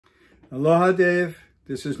Aloha, Dave.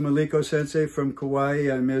 This is Maliko Sensei from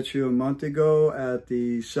Kauai. I met you a month ago at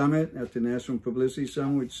the summit, at the National Publicity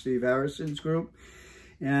Summit with Steve Harrison's group.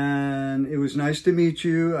 And it was nice to meet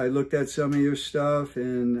you. I looked at some of your stuff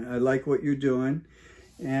and I like what you're doing.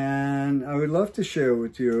 And I would love to share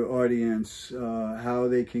with your audience how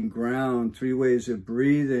they can ground, 3 ways of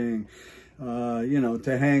breathing,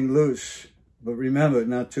 to hang loose. But remember,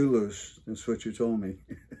 not too loose. That's what you told me.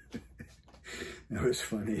 That was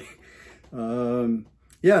funny.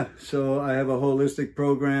 So I have a holistic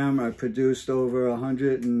program. I produced over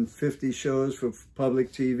 150 shows for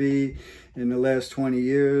public TV in the last 20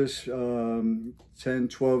 years, 10,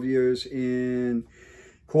 12 years in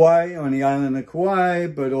Kauai, on the island of Kauai,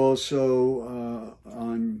 but also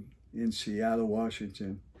in Seattle,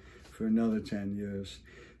 Washington for another 10 years.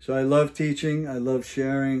 So I love teaching. I love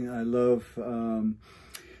sharing. I love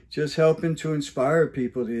just helping to inspire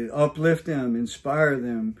people, to uplift them, inspire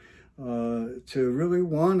them, to really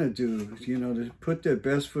want to do, to put their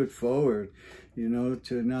best foot forward,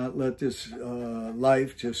 to not let this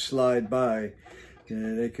life just slide by.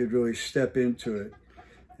 They could really step into it.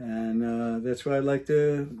 And that's what I'd like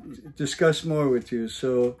to discuss more with you.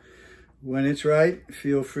 So when it's right,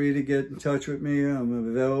 feel free to get in touch with me. I'm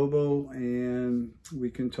available and we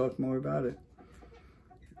can talk more about it.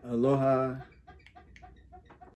 Aloha.